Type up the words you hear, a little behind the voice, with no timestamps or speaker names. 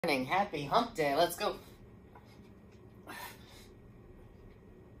Morning, happy hump day. Let's go.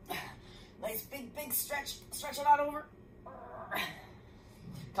 Nice big stretch. Stretch it out over.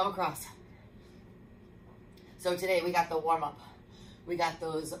 Come across. So today we got the warm-up. We got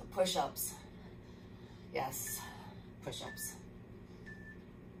those push-ups. Yes, push-ups.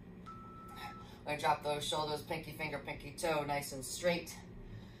 We're gonna drop those shoulders, pinky finger, pinky toe, nice and straight.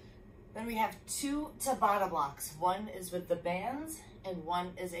 Then we have 2 Tabata blocks. One is with the bands and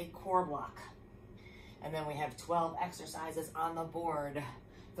one is a core block. And then we have 12 exercises on the board.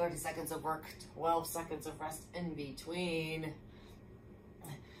 30 seconds of work, 12 seconds of rest in between.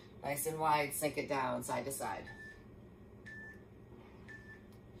 Nice and wide, sink it down side to side.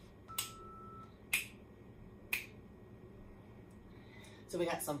 So we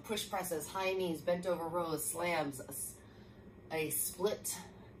got some push presses, high knees, bent over rows, slams, a split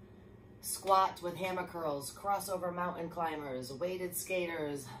squat with hammer curls, crossover mountain climbers, weighted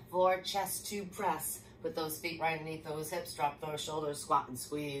skaters, floor chest tube press. Put those feet right underneath those hips, drop those shoulders, squat and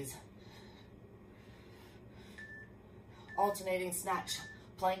squeeze. Alternating snatch,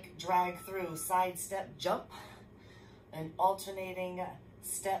 plank, drag through, side step, jump, and alternating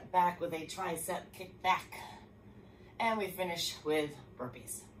step back with a tricep kick back. And we finish with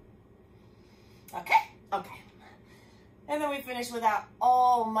burpees. Okay. And then we finish with that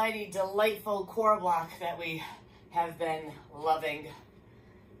almighty delightful core block that we have been loving.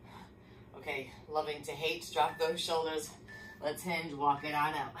 Okay, loving to hate. Drop those shoulders. Let's hinge, walk it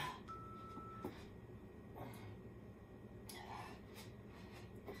on out.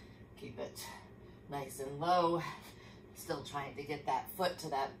 Keep it nice and low. Still trying to get that foot to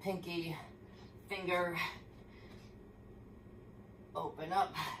that pinky finger. Open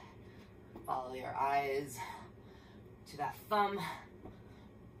up. Follow your eyes to that thumb.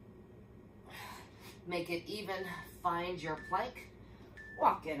 Make it even. Find your plank.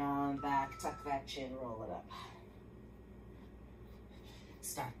 Walk it on back. Tuck that chin. Roll it up.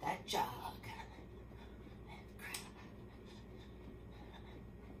 Start that jog.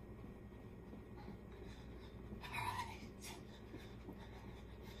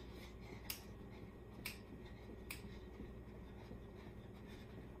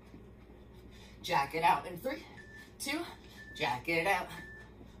 Jack it out in 3, 2, jack it out.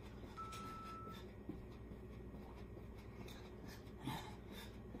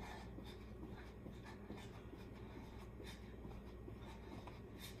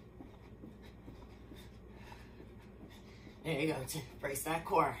 There you go, brace that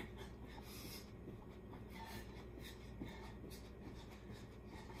core.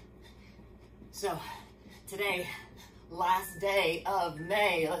 So today, last day of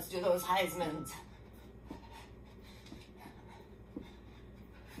May. Let's do those Heismans.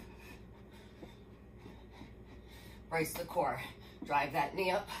 Brace the core. Drive that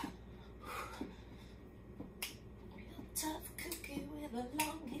knee up. Real tough cookie with a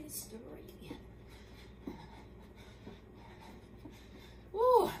long history.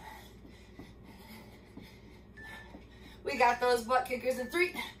 Woo. We got those butt kickers in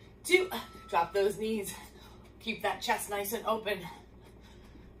 3, 2, drop those knees. Keep that chest nice and open.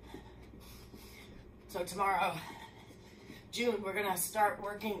 So tomorrow, June, we're gonna start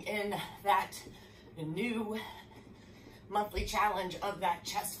working in that new monthly challenge of that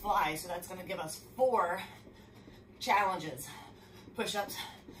chest fly. So that's gonna give us 4 challenges. Push-ups,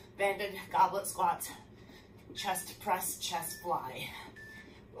 banded goblet squats, chest press, chest fly.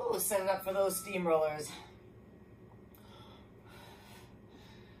 Ooh, set it up for those steamrollers.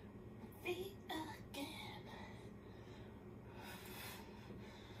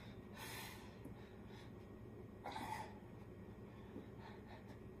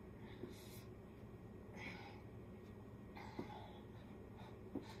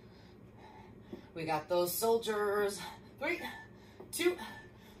 We got those soldiers. 3, 2,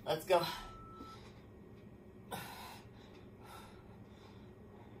 let's go.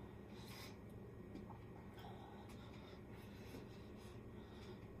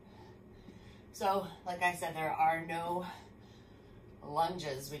 So, like I said, there are no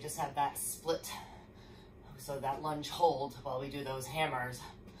lunges. We just have that split. So that lunge hold while we do those hammers.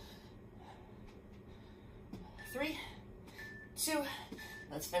 3, 2,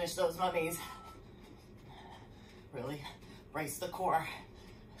 let's finish those mummies. Really brace the core,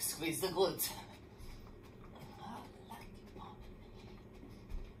 squeeze the glutes.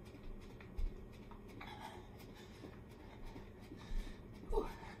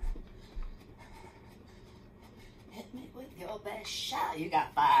 Hit me with your best shot. You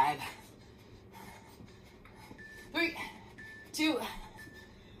got 5, 3, 2. All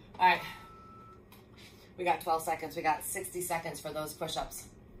right. We got 12 seconds. We got 60 seconds for those push-ups.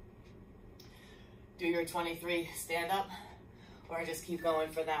 do your 23, stand up, or just keep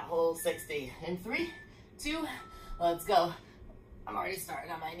going for that whole 60. In 3, 2, let's go. I'm already starting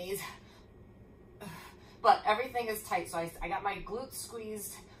on my knees. But everything is tight, so I got my glutes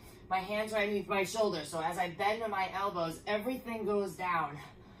squeezed, my hands right underneath my shoulders. So as I bend to my elbows, everything goes down.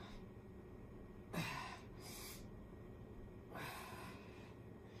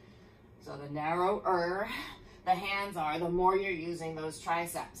 So the narrower the hands are, the more you're using those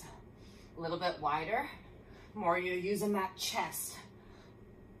triceps. A little bit wider, more you're using that chest.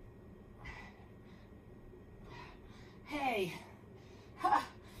 Hey, ha,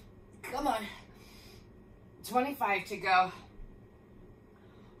 come on. 25 to go.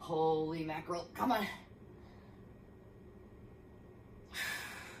 Holy mackerel, come on.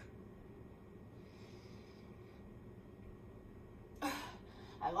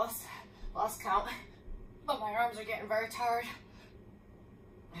 I lost count, but my arms are getting very tired.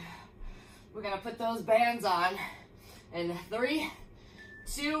 We're gonna put those bands on in 3,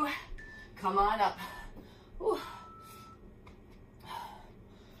 2, come on up. Whew.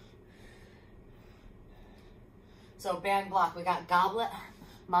 So band block, we got goblet,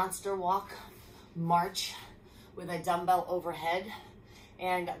 monster walk, march with a dumbbell overhead,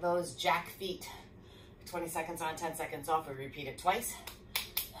 and those jack feet. 20 seconds on, 10 seconds off, we repeat it twice.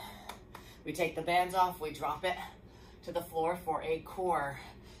 We take the bands off, we drop it to the floor for a core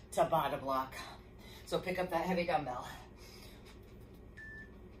to bottom block. So pick up that heavy dumbbell.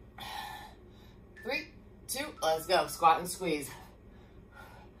 3, 2, let's go. Squat and squeeze.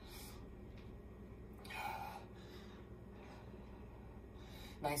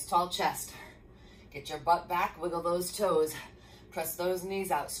 Nice tall chest. Get your butt back, wiggle those toes. Press those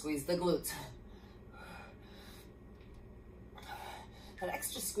knees out, squeeze the glutes. That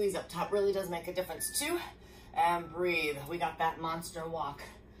extra squeeze up top really does make a difference too. And breathe. We got that monster walk.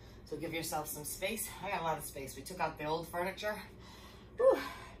 So give yourself some space. I got a lot of space. We took out the old furniture. Whew.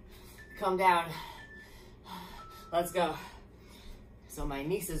 Come down. Let's go. So my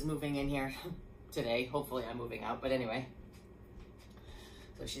niece is moving in here today. Hopefully I'm moving out, but anyway.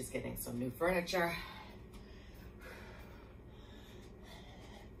 So she's getting some new furniture.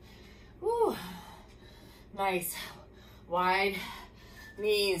 Whew. Nice. Wide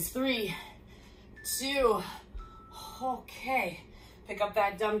knees. 3, 2, okay. Pick up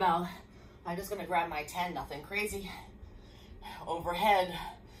that dumbbell. I'm just gonna grab my 10, nothing crazy. Overhead,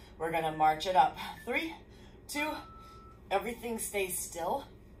 we're gonna march it up. 3, 2, everything stays still.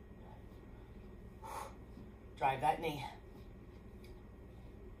 Drive that knee.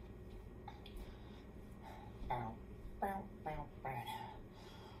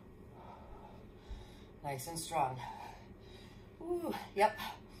 Nice and strong. Ooh, yep.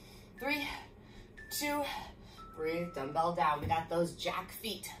 3, 2, breathe, dumbbell down. We got those jack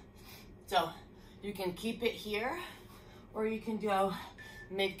feet. So you can keep it here or you can go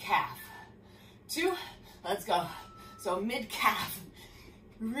mid-calf. 2, let's go. So mid-calf,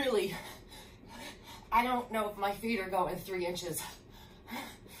 really, I don't know if my feet are going 3 inches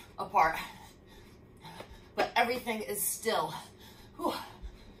apart, but everything is still. Whew.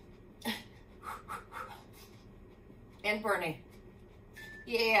 And burning.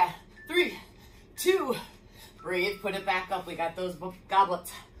 Yeah. 3, 2, breathe, put it back up. We got those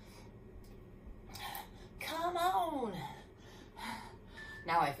goblets. Come on.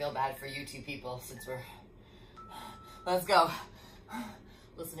 Now I feel bad for you two people since we're, let's go.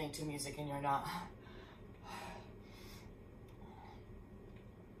 Listening to music and you're not.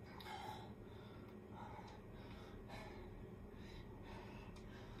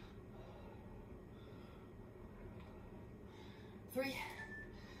 Three,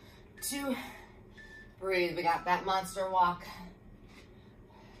 2, breathe. We got that monster walk.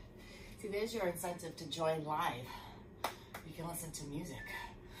 See, there's your incentive to join live. You can listen to music.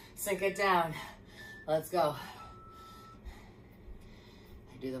 Sink it down. Let's go.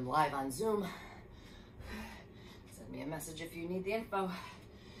 I do them live on Zoom. Send me a message if you need the info.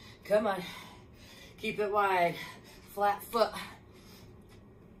 Come on. Keep it wide. Flat foot.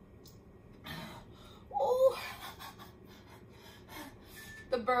 Oh.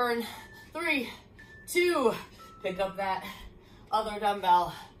 The burn. 3, 2, pick up that other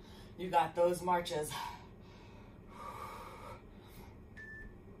dumbbell. You got those marches.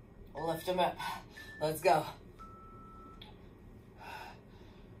 Lift them up. Let's go.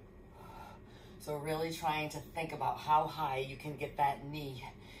 So really trying to think about how high you can get that knee.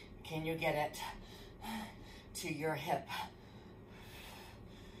 Can you get it to your hip?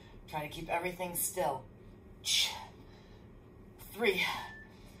 Try to keep everything still. 3,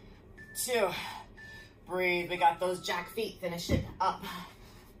 2, breathe. We got those jack feet. Finish it up.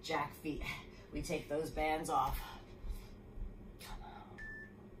 Jack feet. we take those bands off.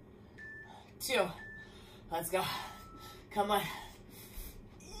 2, let's go. Come on.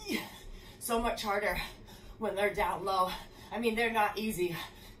 So much harder when they're down low. I mean, they're not easy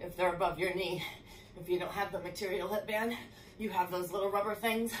if they're above your knee. If you don't have the material hip band, you have those little rubber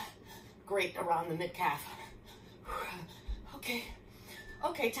things. Great around the mid-calf. Okay.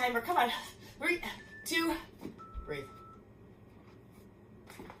 Okay, timer, come on. 3, 2, breathe.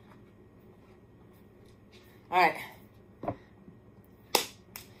 All right.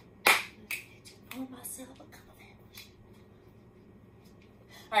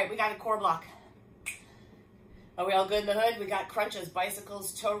 All right, we got a core block. Are we all good in the hood? We got crunches,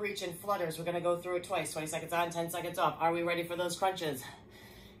 bicycles, toe reach, and flutters. We're gonna go through it twice, 20 seconds on, 10 seconds off. Are we ready for those crunches?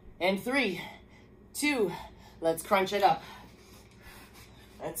 In 3, 2, let's crunch it up.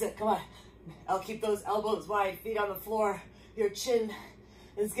 That's it, come on. I'll keep those elbows wide, feet on the floor. Your chin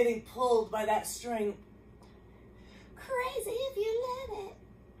is getting pulled by that string. Crazy if you let it.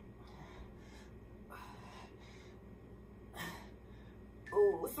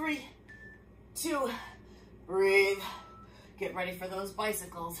 Oh, 3, 2, breathe. Get ready for those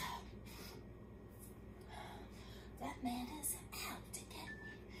bicycles. That man is out to get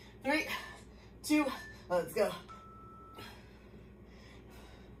me. 3, 2, let's go.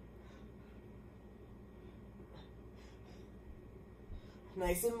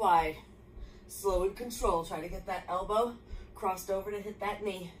 Nice and wide. Slow and control. Try to get that elbow crossed over to hit that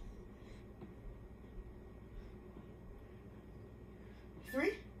knee.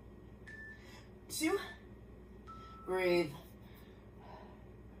 3, 2, breathe.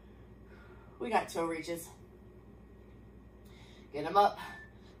 We got toe reaches. Get them up.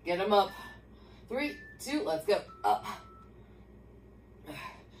 Get them up. 3, 2, let's go. Up.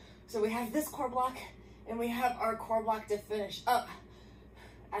 So we have this core block, and we have our core block to finish up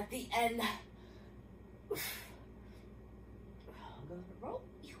at the end. I'm gonna roll.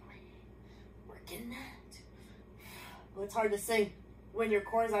 Working that. Well, it's hard to sing when your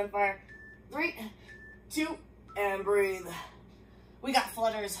core is on fire. 3, 2, and breathe. We got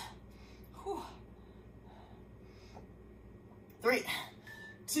flutters. Whew. 3,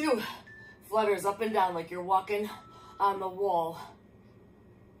 2, flutters up and down like you're walking on the wall.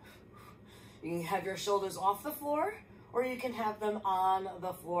 You can have your shoulders off the floor, or you can have them on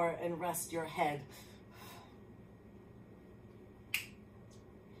the floor and rest your head.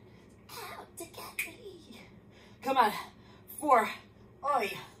 Out to get me. Come on. 4,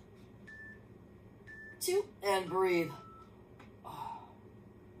 oi. 2, and breathe.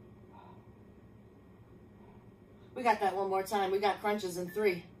 We got that one more time. We got crunches in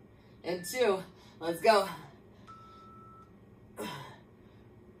 3 and 2. Let's go.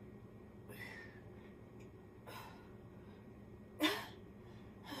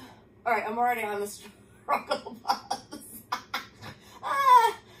 All right, I'm already on the struggle bus.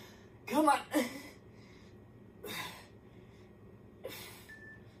 Come on.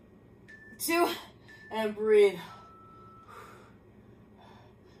 2, and breathe.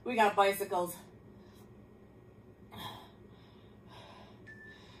 We got bicycles.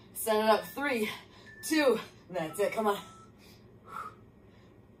 Set it up. 3, 2, that's it. Come on.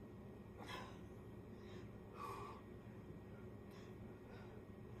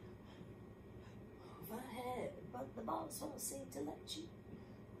 Overhead, but the boss won't seem to let you.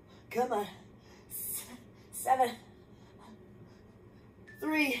 Come on. 7,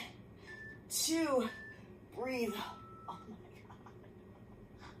 3, 2, breathe. Oh my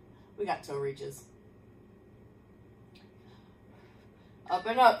God. We got toe reaches. Up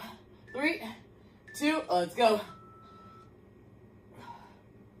and up. 3, 2, let's go.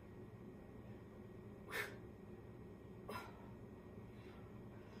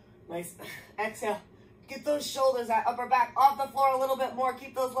 Nice. Exhale. Get those shoulders, that upper back off the floor a little bit more.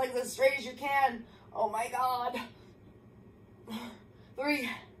 Keep those legs as straight as you can. Oh my God. 3,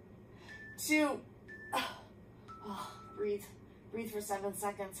 2. Oh, breathe. Breathe for 7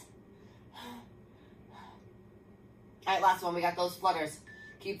 seconds. All right, last one. We got those flutters.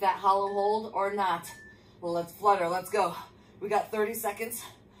 Keep that hollow hold or not. Well, let's flutter. Let's go. We got 30 seconds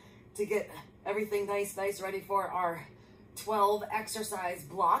to get everything nice ready for our 12 exercise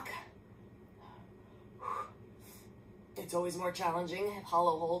block. It's always more challenging.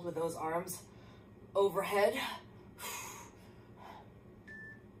 Hollow hold with those arms overhead.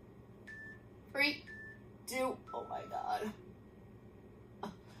 3, 2, oh my God.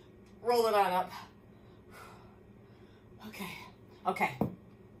 Roll it on up. Okay.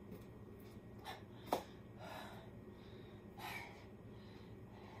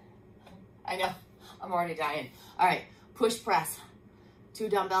 I know, I'm already dying. All right, push press. 2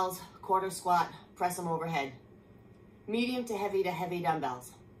 dumbbells, quarter squat, press them overhead. Medium to heavy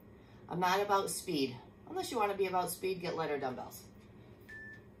dumbbells. I'm not about speed. Unless you want to be about speed, get lighter dumbbells.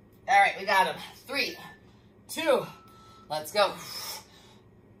 All right, we got them. 3, 2, let's go.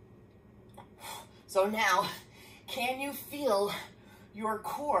 So now, can you feel your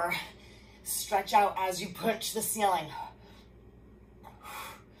core stretch out as you punch the ceiling?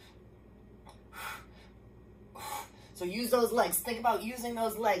 So use those legs. Think about using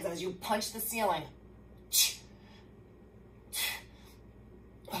those legs as you punch the ceiling.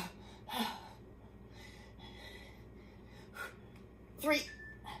 3,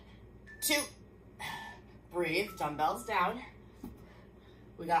 2, breathe, dumbbells down.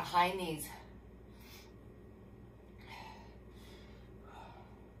 We got high knees.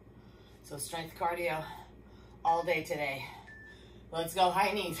 So strength cardio all day today. Let's go,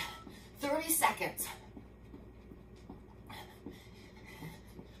 high knees. 30 seconds.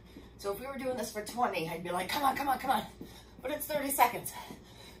 So if we were doing this for 20, I'd be like, come on, come on, come on. But it's 30 seconds.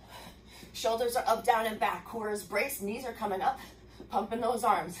 Shoulders are up, down, and back. Core is braced, knees are coming up. Pumping those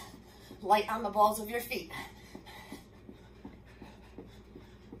arms. Light on the balls of your feet.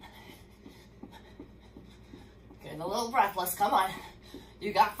 Getting a little breathless, come on.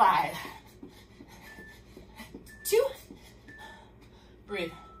 You got 5. 2.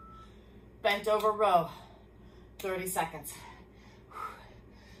 Breathe. Bent over row. 30 seconds.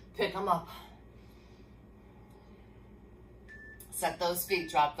 Pick them up. Set those feet,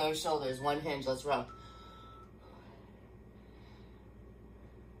 drop those shoulders. One hinge, let's row.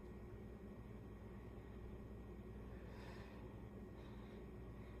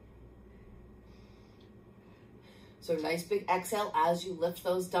 So nice big exhale as you lift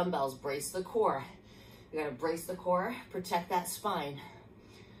those dumbbells. Brace the core. You gotta brace the core, protect that spine.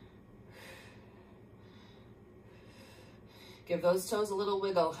 Give those toes a little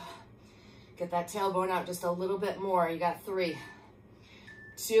wiggle. Get that tailbone out just a little bit more. You got 3,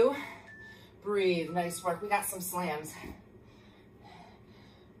 2, breathe. Nice work. We got some slams.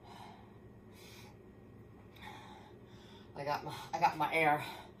 I got my air.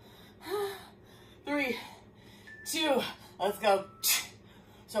 3, 2, let's go.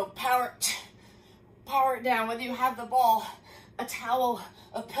 So power it down, whether you have the ball, a towel,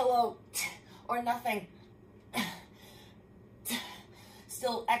 a pillow, or nothing.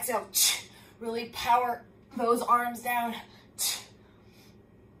 Still exhale, really power those arms down.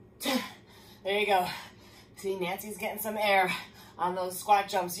 There you go. See, Nancy's getting some air on those squat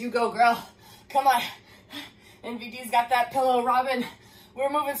jumps. You go, girl. Come on. NVD's got that pillow, Robin.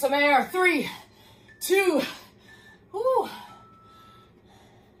 We're moving some air. 3, 2, whoo. All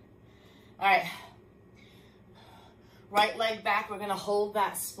right. Right leg back. We're going to hold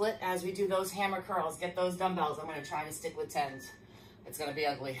that split as we do those hammer curls. Get those dumbbells. I'm going to try to stick with 10s. It's going to be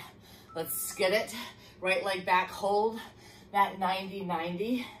ugly. Let's get it. Right leg back. Hold that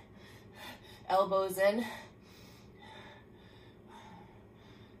 90-90. Elbows in.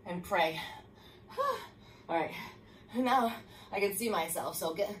 And pray. All right. Now I can see myself.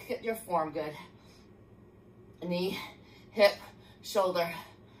 So get your form good. Knee, hip, shoulder.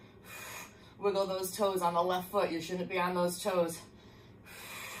 Wiggle those toes on the left foot. You shouldn't be on those toes.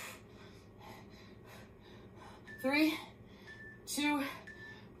 3, 2,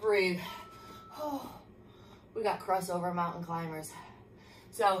 breathe. Oh, we got crossover mountain climbers.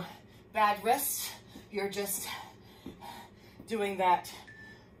 So bad wrist, you're just doing that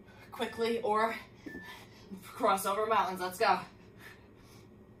quickly, or crossover mountains. Let's go.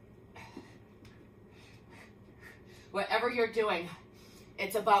 Whatever you're doing,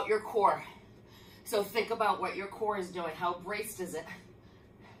 it's about your core. So think about what your core is doing. How braced is it?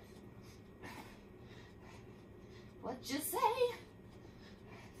 What'd you say?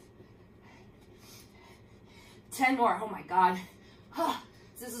 10 more. Oh my God.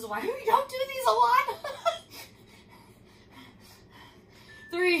 This is why we don't do these a lot.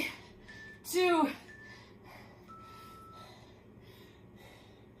 3, 2.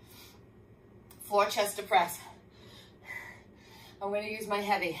 Floor chest to press. I'm going to use my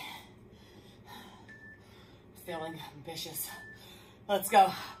heavy. Feeling ambitious. Let's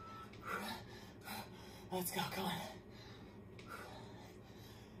go. Let's go. Come on.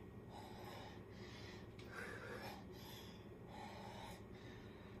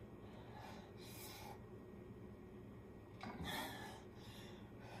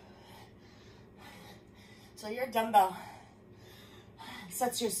 So your dumbbell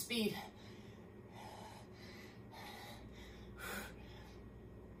sets your speed.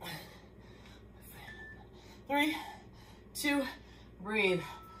 Three, 2, breathe.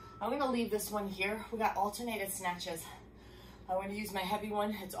 I'm gonna leave this one here. We got alternated snatches. I want to use my heavy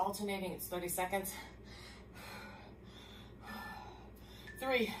one. It's alternating. It's 30 seconds.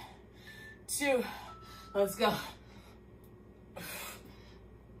 3, 2, let's go.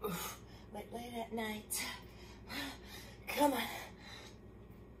 Late at night. Come on.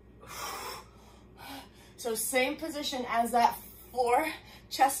 So same position as that floor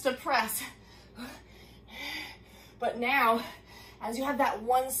chest to press. But now, as you have that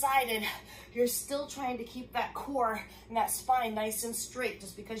one-sided, you're still trying to keep that core and that spine nice and straight.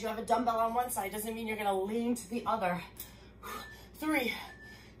 Just because you have a dumbbell on one side doesn't mean you're gonna lean to the other. 3,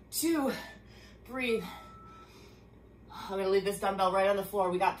 2, breathe. I'm gonna leave this dumbbell right on the floor.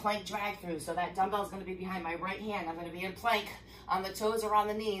 We got plank drag through, so that dumbbell is gonna be behind my right hand. I'm gonna be in plank on the toes or on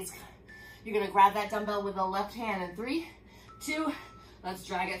the knees. You're gonna grab that dumbbell with the left hand in 3, 2, let's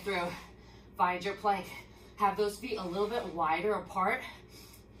drag it through. Find your plank. Have those feet a little bit wider apart.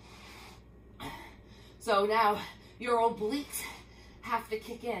 So now your obliques have to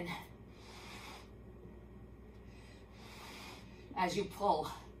kick in as you pull.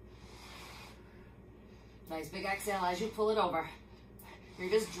 Nice big exhale as you pull it over. You're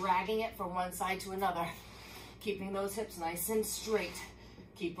just dragging it from one side to another, keeping those hips nice and straight.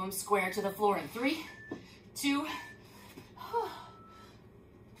 Keep them square to the floor in 3, 2,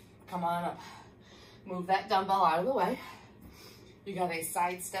 come on up. Move that dumbbell out of the way. You got a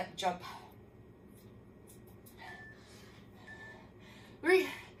side step jump. 3,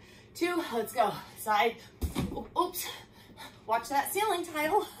 2, let's go. Side, oops. Watch that ceiling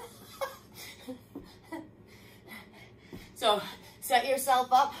tile. So set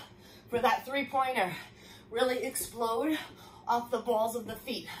yourself up for that 3-pointer. Really explode off the balls of the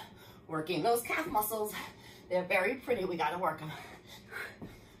feet. Working those calf muscles. They're very pretty. We gotta work them.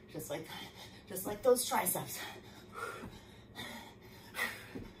 Just like those triceps.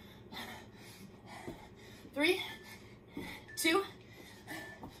 3, 2,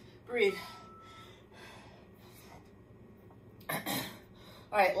 breathe. All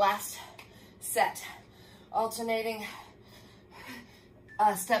right, last set. Alternating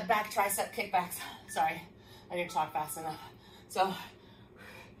step back, tricep kickbacks. Sorry, I didn't talk fast enough. So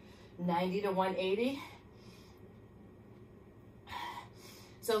 90 to 180.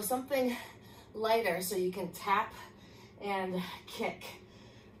 So something lighter so you can tap and kick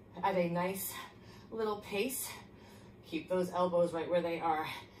at a nice little pace. Keep those elbows right where they are.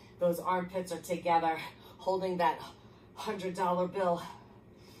 Those armpits are together, holding that $100 bill.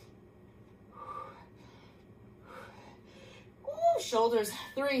 Ooh, shoulders,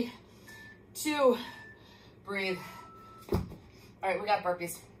 3, 2, breathe. All right, we got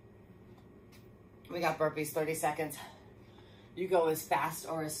burpees. 30 seconds. You go as fast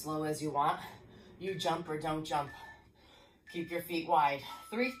or as slow as you want. You jump or don't jump. Keep your feet wide.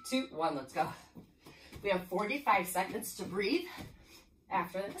 3, 2, 1, let's go. We have 45 seconds to breathe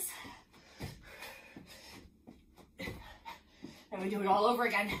after this. And we do it all over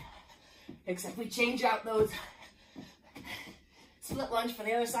again, except we change out those split lunge for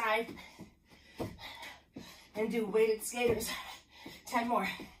the other side and do weighted skaters. 10 more.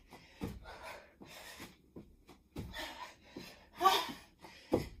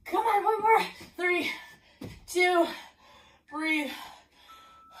 Come on, one more. 3, 2, breathe.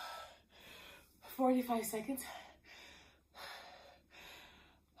 45 seconds.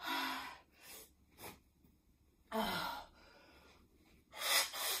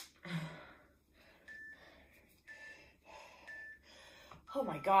 Oh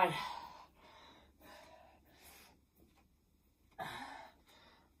my God.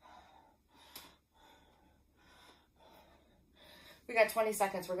 We got 20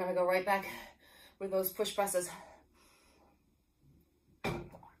 seconds. We're gonna go right back with those push presses.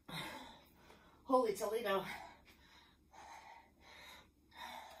 Holy Toledo.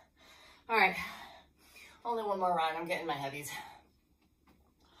 All right, only one more round. I'm getting my heavies.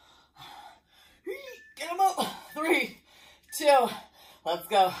 Get them up. 3, 2, let's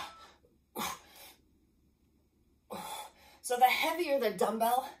go. So the heavier the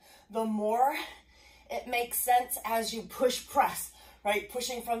dumbbell, the more it makes sense as you push press, right?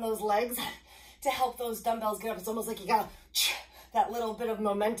 Pushing from those legs to help those dumbbells get up. It's almost like you got that little bit of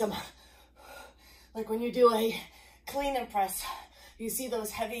momentum. Like when you do a clean and press, you see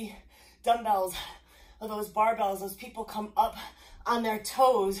those heavy dumbbells or those barbells, those people come up on their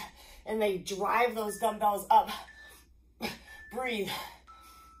toes and they drive those dumbbells up. Breathe.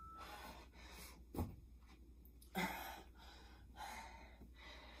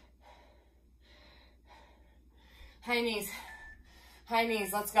 High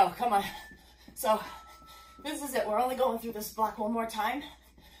knees, let's go, come on. So this is it, we're only going through this block one more time.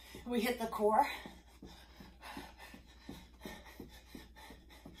 We hit the core.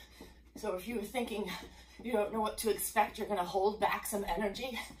 So if you were thinking you don't know what to expect, you're gonna hold back some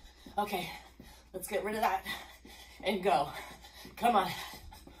energy. Okay, let's get rid of that and go. Come on.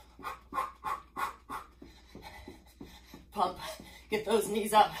 Pump, get those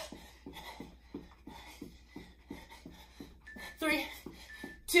knees up. 3,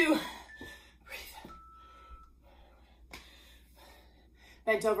 2, breathe.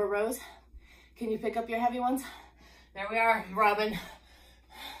 Bent over rows. Can you pick up your heavy ones? There we are, Robin.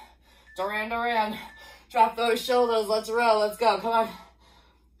 Duran, Duran. Drop those shoulders, let's roll, let's go, come on.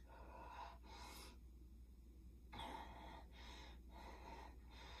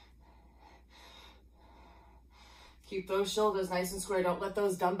 Keep those shoulders nice and square. Don't let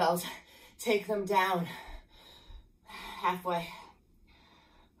those dumbbells take them down. Halfway.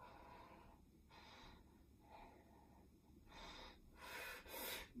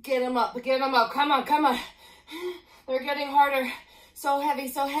 Get them up, get them up. Come on, come on. They're getting harder. So heavy,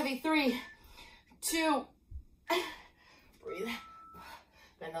 so heavy. 3, 2, breathe.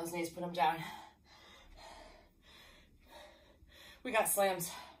 Bend those knees, put them down. We got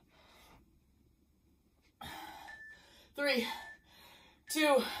slams. 3,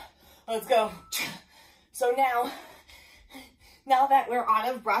 2, let's go. So now that we're out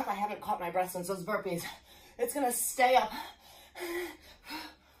of breath, I haven't caught my breath since those burpees. It's gonna stay up.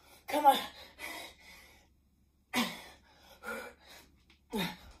 Come on.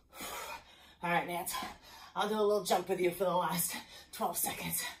 All right, Nance. I'll do a little jump with you for the last 12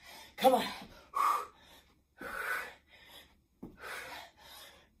 seconds. Come on.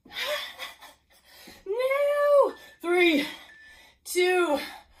 No! 3, 2,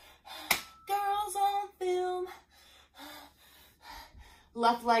 girls on film.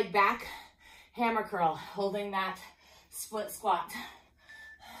 Left leg back, hammer curl, holding that split squat.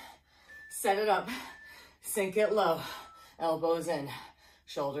 Set it up, sink it low, elbows in,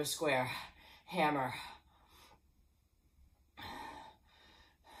 shoulder square, hammer.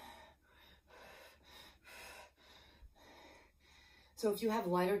 So if you have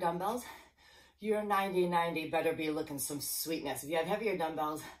lighter dumbbells, your 90-90 better be looking some sweetness. If you have heavier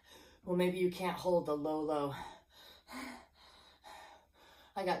dumbbells, well, maybe you can't hold the low.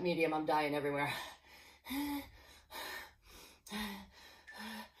 I got medium, I'm dying everywhere.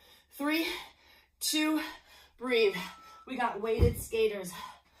 3, 2, breathe. We got weighted skaters.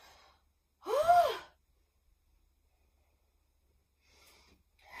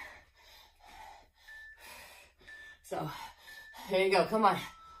 So, there you go, come on.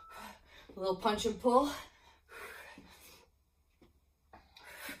 A little punch and pull.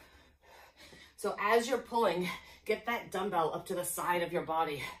 So as you're pulling, get that dumbbell up to the side of your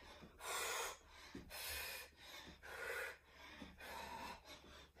body.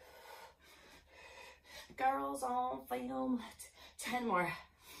 Girls on film. 10 more.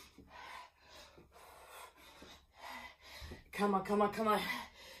 Come on, come on, come on.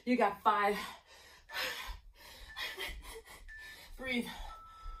 You got 5. Breathe.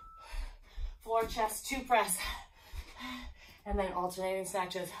 Floor, chest, 2 press. And then alternating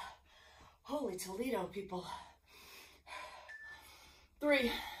snatches. Holy Toledo, people.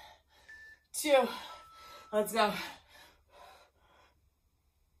 3, 2, let's go.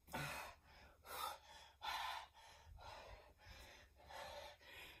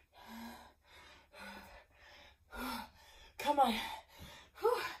 Come on.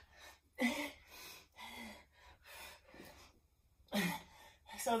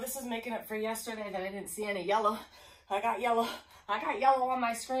 So this is making up for yesterday that I didn't see any yellow. I got yellow on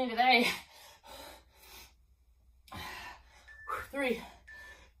my screen today. 3,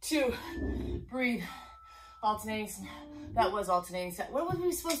 2, breathe. Alternating, that was alternating set. What were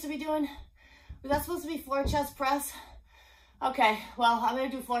we supposed to be doing? Was that supposed to be floor chest press? Okay, well, I'm gonna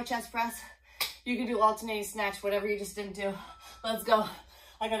do floor chest press. You can do alternating snatch, whatever you just didn't do. Let's go.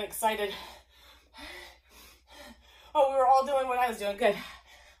 I got excited. Oh, we were all doing what I was doing. Good.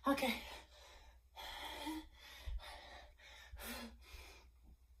 Okay.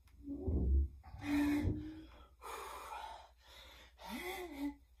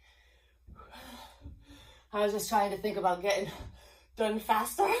 I was just trying to think about getting done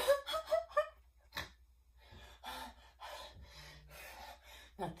faster.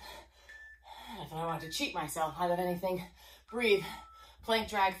 Not that I want to cheat myself out of anything. Breathe. Plank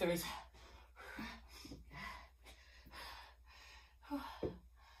drag throughs.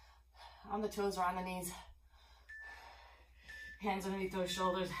 On the toes or on the knees. Hands underneath those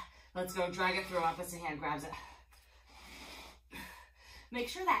shoulders. Let's go. Drag it through. Opposite hand grabs it. Make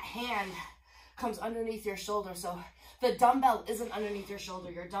sure that hand comes underneath your shoulder. So the dumbbell isn't underneath your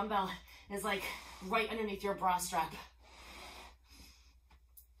shoulder. Your dumbbell is like right underneath your bra strap.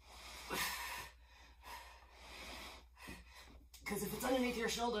 Because if it's underneath your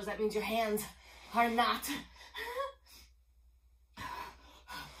shoulders, that means your hands are not.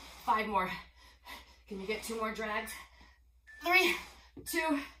 5 more. Can you get 2 more drags? 3,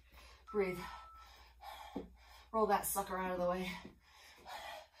 2, breathe. Roll that sucker out of the way.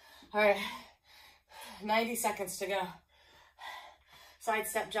 All right, 90 seconds to go. Side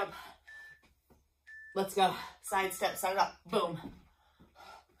step jump. Let's go. Side step, side up, boom.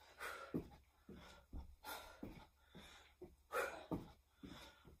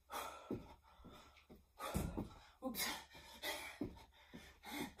 Oops.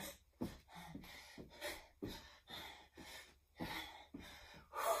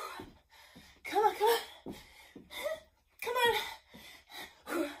 Come on, come on. Come on.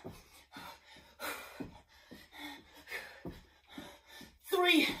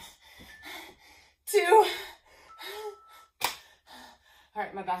 3, 2. All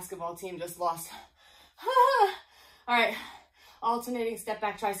right, my basketball team just lost. All right, alternating step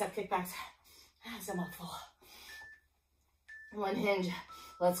back, tricep kickbacks as I'm up full. 1 hinge,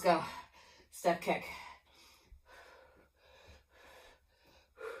 let's go. Step kick.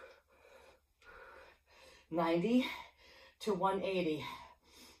 $90 to $180.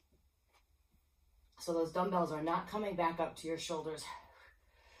 So those dumbbells are not coming back up to your shoulders.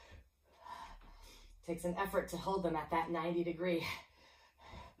 Takes an effort to hold them at that 90 degree.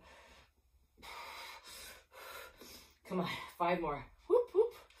 Come on, 5 more. Whoop,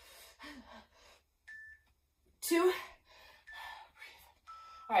 whoop. 2.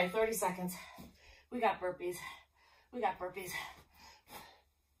 All right, 30 seconds. We got burpees. We got burpees.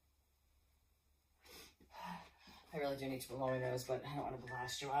 I really do need to blow my nose, but I don't want to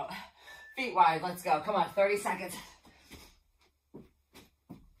blast you out. Feet wide, let's go. Come on, 30 seconds.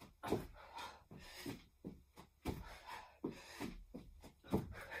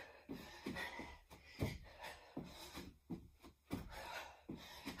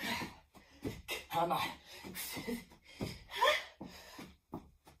 Come on.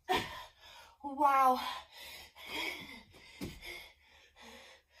 Wow.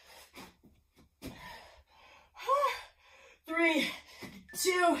 Three,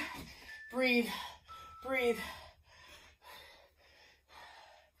 2, breathe, breathe.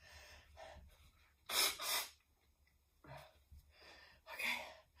 Okay.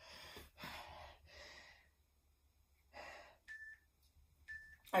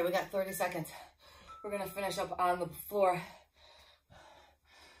 All right, we got 30 seconds. We're gonna finish up on the floor.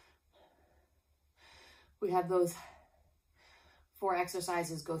 We have those 4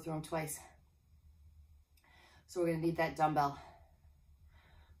 exercises, go through them twice. So we're gonna need that dumbbell.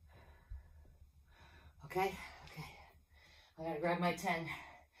 Okay, okay. I gotta grab my 10.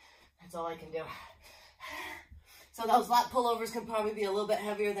 That's all I can do. So those lat pullovers can probably be a little bit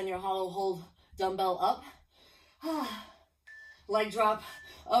heavier than your hollow hold dumbbell up. Leg drop,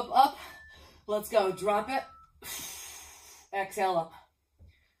 up, up. Let's go, drop it. Exhale up.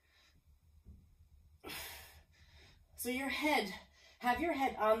 So your head, have your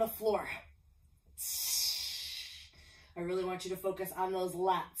head on the floor. I really want you to focus on those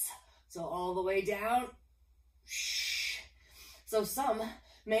lats. So all the way down. So some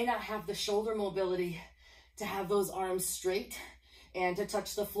may not have the shoulder mobility to have those arms straight and to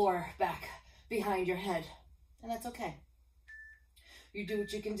touch the floor back behind your head. And that's okay. You do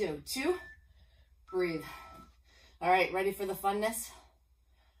what you can do. 2, breathe. All right, ready for the funness?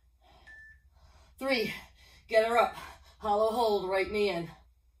 3, get her up. Hollow hold, right knee in.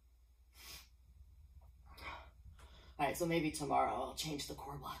 All right, so maybe tomorrow I'll change the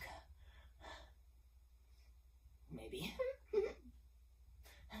core block. Maybe. Forget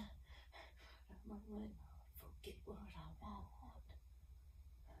what I want.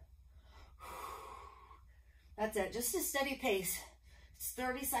 That's it, just a steady pace. It's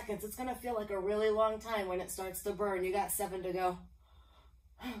 30 seconds. It's gonna feel like a really long time when it starts to burn. You got 7 to go.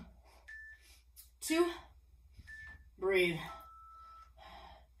 2, breathe.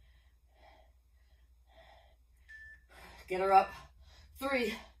 Get her up.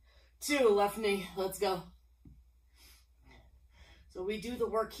 3, 2, left knee. Let's go. So we do the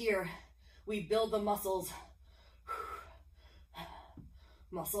work here. We build the muscles.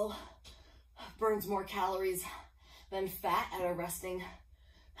 Muscle burns more calories than fat at a resting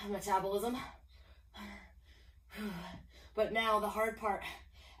metabolism. But now the hard part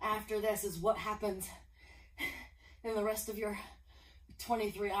after this is what happens in the rest of your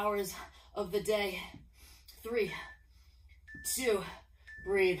 23 hours of the day. 3, 2,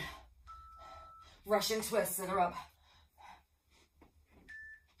 breathe. Russian twist, sit her up.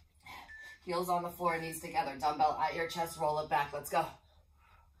 Heels on the floor, knees together, dumbbell at your chest, roll it back, let's go.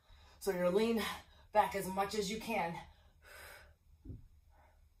 So you're lean back as much as you can.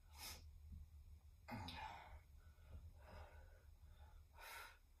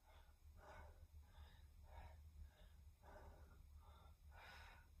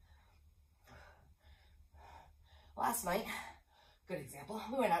 last night, good example,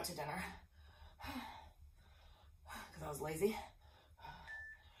 we went out to dinner because I was lazy.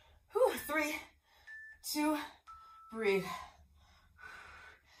 3, 2, breathe.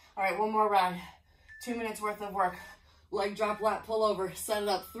 All right, one more round. 2 minutes worth of work. Leg drop, lat, pull over, set it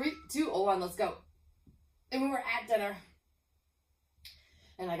up. 3, 2, 1, let's go. And we were at dinner,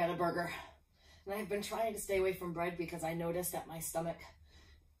 and I got a burger. And I've been trying to stay away from bread because I noticed that my stomach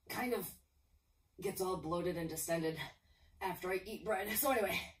kind of gets all bloated and distended after I eat bread. So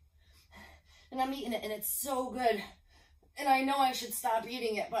anyway, and I'm eating it, and it's so good. And I know I should stop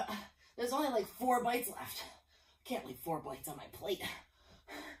eating it, but there's only like 4 bites left. I can't leave 4 bites on my plate.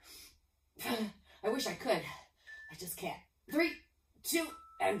 I wish I could. I just can't. 3, 2,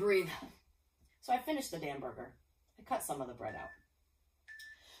 and breathe. So I finished the damn burger. I cut some of the bread out.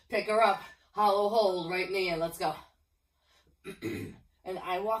 Pick her up. Hollow hold, right knee in. Let's go. And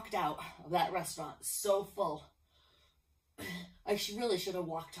I walked out of that restaurant so full. I really should have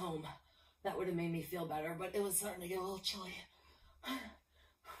walked home. That would have made me feel better, but it was starting to get a little chilly.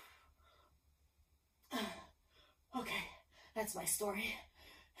 Okay, that's my story.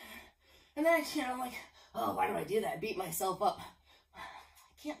 And then I'm like, oh, why do I do that? Beat myself up. I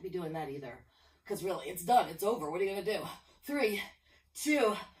can't be doing that either. Because really, it's done. It's over. What are you going to do? 3,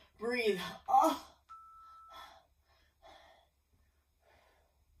 2, breathe. Oh.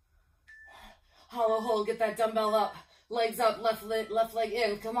 Hollow hold. Get that dumbbell up. Legs up. Left leg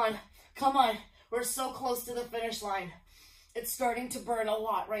in. Come on. Come on. We're so close to the finish line. It's starting to burn a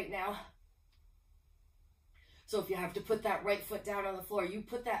lot right now. So if you have to put that right foot down on the floor, you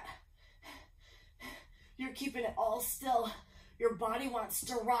put that. You're keeping it all still. Your body wants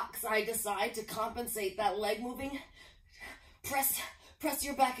to rock side to side to compensate that leg moving. Press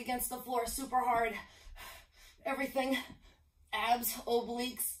your back against the floor super hard. Everything. Abs,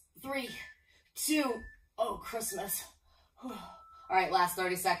 obliques. 3, 2. Oh, Christmas. All right, last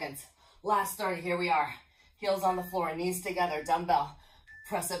 30 seconds. Last 30, here we are. Heels on the floor, knees together, dumbbell.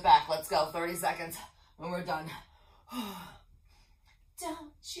 Press it back, let's go. 30 seconds, and we're done.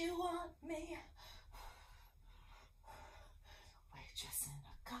 Don't you want me? Waitress in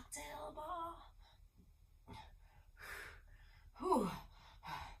a cocktail bar. Whew.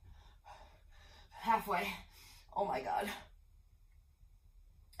 Halfway. Oh my God.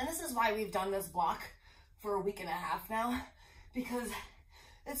 And this is why we've done this block for a week and a half now, because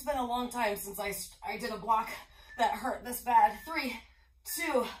it's been a long time since I did a block that hurt this bad. 3,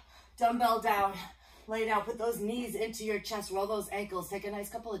 2, dumbbell down. Lay down, put those knees into your chest, roll those ankles, take a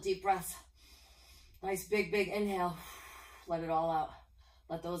nice couple of deep breaths. Nice big inhale. Let it all out.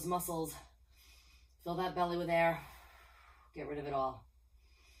 Let those muscles fill that belly with air. Get rid of it all.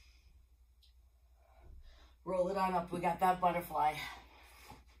 Roll it on up. We got that butterfly.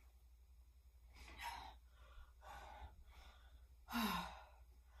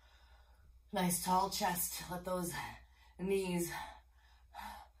 Nice tall chest. Let those knees,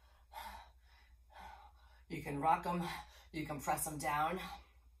 you can rock them, you can press them down.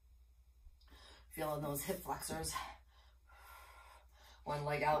 Feeling those hip flexors. One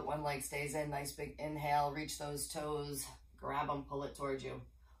leg out, one leg stays in. Nice big inhale, reach those toes, grab them, pull it towards you.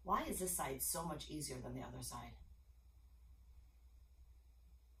 Why is this side so much easier than the other side?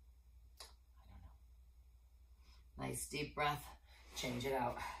 I don't know. Nice deep breath, change it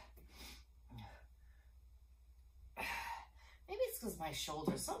out. Maybe it's because my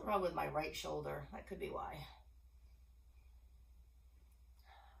shoulder, something wrong with my right shoulder. That could be why.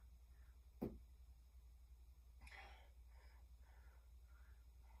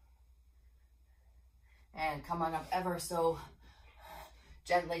 And come on up ever so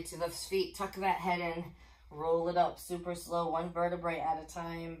gently to the feet. Tuck that head in. Roll it up super slow, one vertebrae at a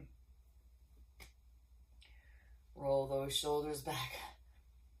time. Roll those shoulders back.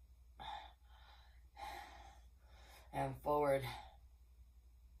 And forward.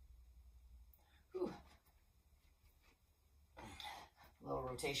 Whew. A little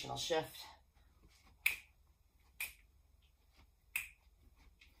rotational shift.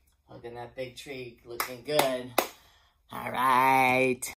 Hugging that big tree, looking good. All right.